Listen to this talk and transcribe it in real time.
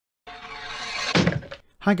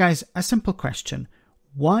Hi guys, a simple question.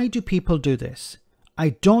 Why do people do this? I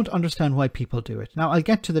don't understand why people do it. Now I'll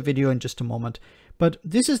get to the video in just a moment, but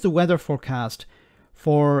this is the weather forecast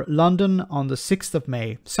for London on the 6th of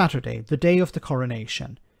May, Saturday, the day of the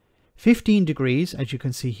coronation. 15 degrees, as you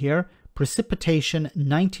can see here, precipitation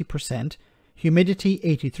 90%, humidity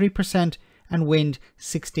 83%, and wind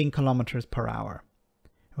 16 kilometers per hour.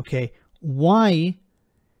 Okay, why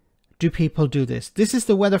do people do this? This is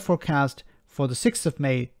the weather forecast for the 6th of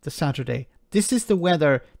May, the Saturday. This is the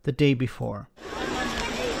weather the day before.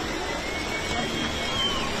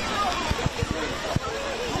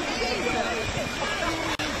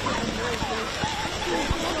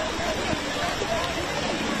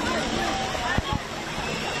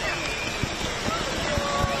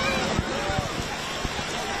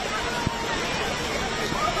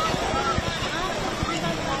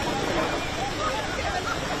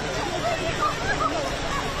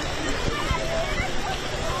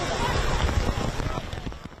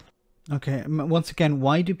 Okay, once again,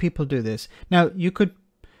 why do people do this? Now, you could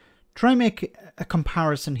try and make a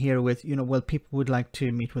comparison here with, well, people would like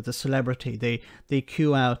to meet with a celebrity. They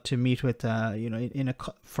queue out to meet with,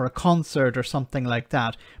 for a concert or something like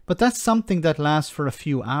that. But that's something that lasts for a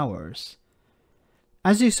few hours.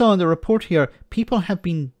 As you saw in the report here, people have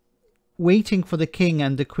been waiting for the king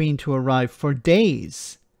and the queen to arrive for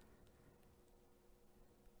days.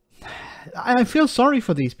 I feel sorry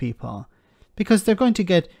for these people because they're going to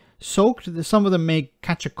get soaked. Some of them may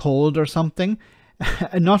catch a cold or something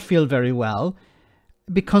and not feel very well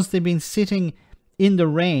because they've been sitting in the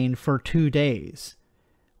rain for 2 days.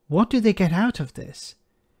 What do they get out of this?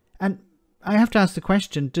 And I have to ask the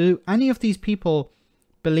question, do any of these people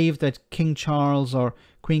believe that King Charles or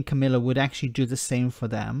Queen Camilla would actually do the same for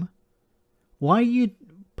them? Why are you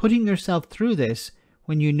putting yourself through this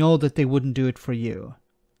when you know that they wouldn't do it for you?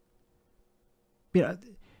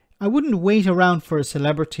 I wouldn't wait around for a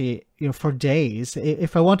celebrity, for days.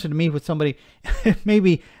 If I wanted to meet with somebody,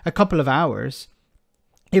 maybe a couple of hours.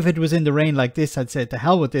 If it was in the rain like this, I'd say, to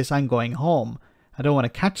hell with this, I'm going home. I don't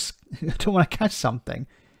want to catch something.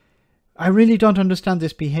 I really don't understand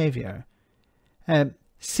this behavior.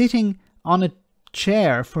 Sitting on a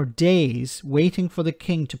chair for days, waiting for the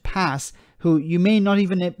king to pass, who you may not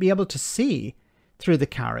even be able to see through the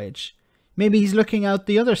carriage. Maybe he's looking out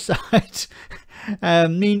the other side.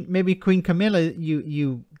 Maybe Queen Camilla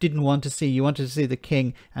you didn't want to see. You wanted to see the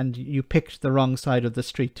king and you picked the wrong side of the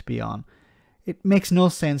street to be on. It makes no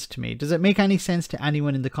sense to me. Does it make any sense to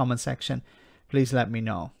anyone in the comment section? Please let me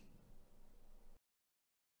know.